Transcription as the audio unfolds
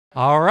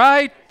All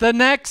right, the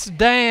next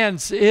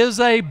dance is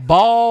a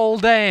ball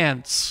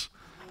dance.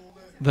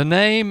 The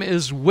name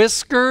is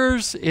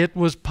Whiskers. It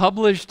was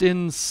published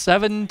in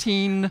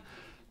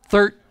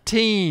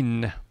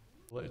 1713.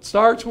 It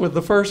starts with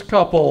the first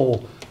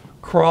couple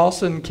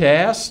cross and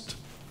cast.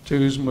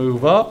 Twos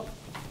move up.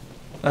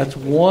 That's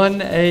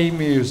 1A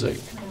music.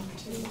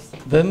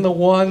 Then the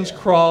ones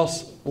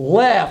cross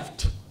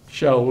left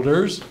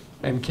shoulders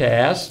and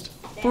cast.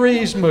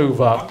 Threes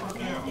move up,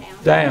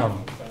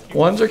 down.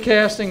 Ones are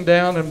casting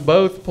down in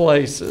both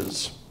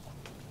places.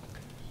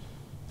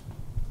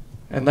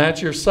 And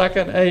that's your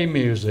second A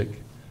music.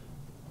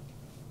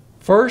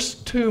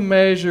 First two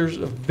measures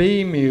of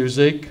B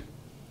music,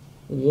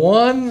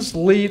 ones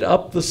lead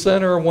up the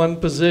center one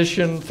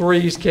position,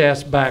 threes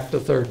cast back to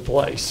third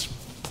place.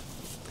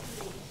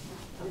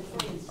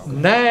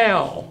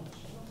 Now,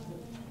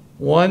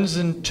 ones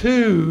and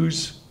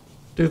twos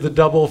do the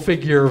double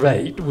figure of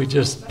 8 we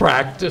just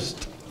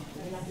practiced.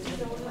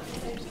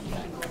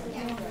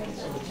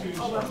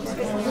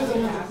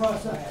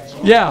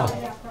 Yeah.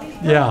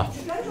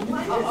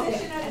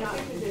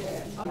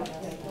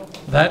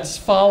 That's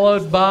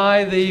followed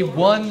by the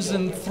ones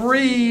and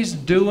threes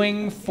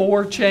doing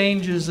 4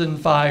 changes in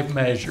 5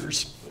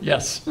 measures.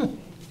 Yes.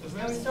 Does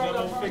that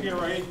double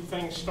figure 8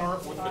 thing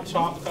start with the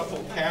top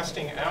couple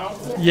casting out?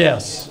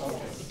 Yes.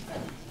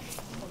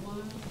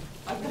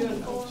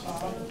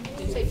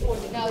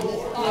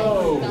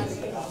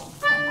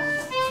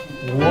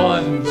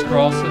 Ones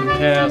cross and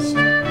cast.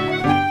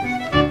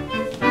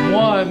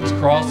 Ones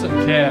cross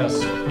and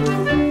cast.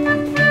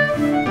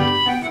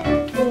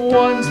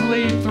 Ones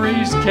lead,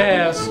 threes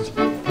cast.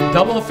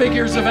 Double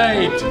figures of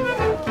 8.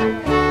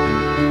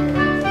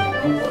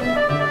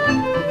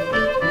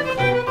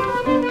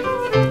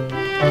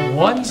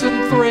 Ones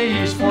and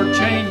threes for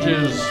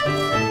changes.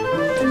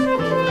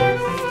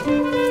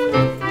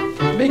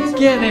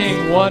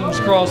 Beginning, ones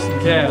cross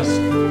and cast.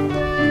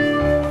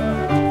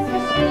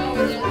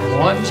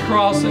 Ones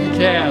cross and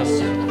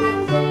cast.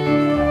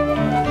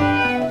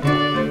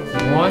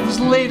 Ones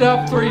lead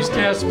up, threes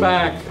cast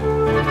back.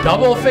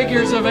 Double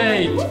figures of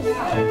 8.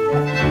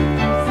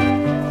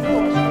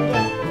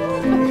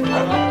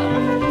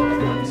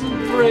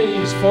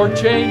 Threes for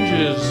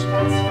changes.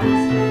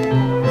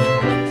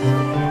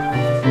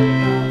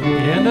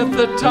 In at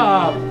the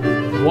top,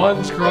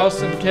 ones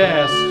cross and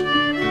cast.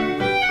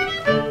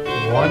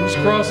 Ones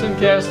cross and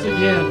cast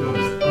again.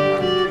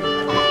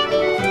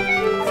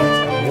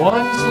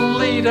 Ones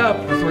lead up,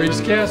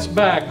 threes cast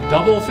back.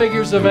 Double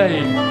figures of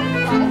 8.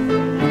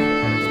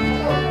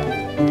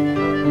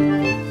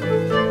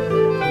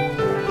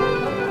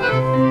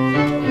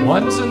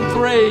 Ones and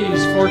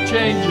threes for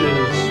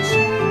changes.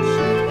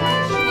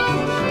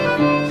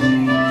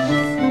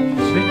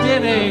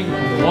 Beginning,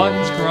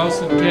 ones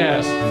cross and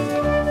cast.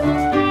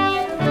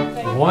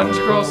 Ones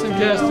cross and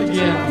cast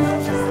again.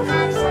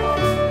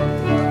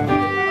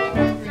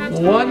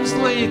 Ones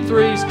lead,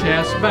 threes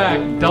cast back.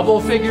 Double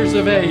figures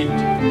of 8.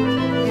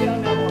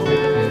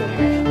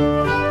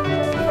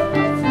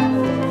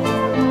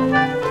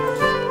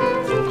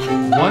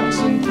 Ones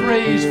and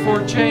threes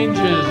for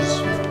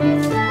changes.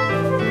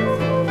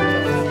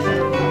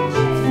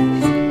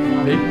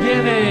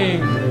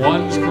 Beginning,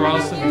 ones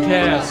cross and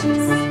cast.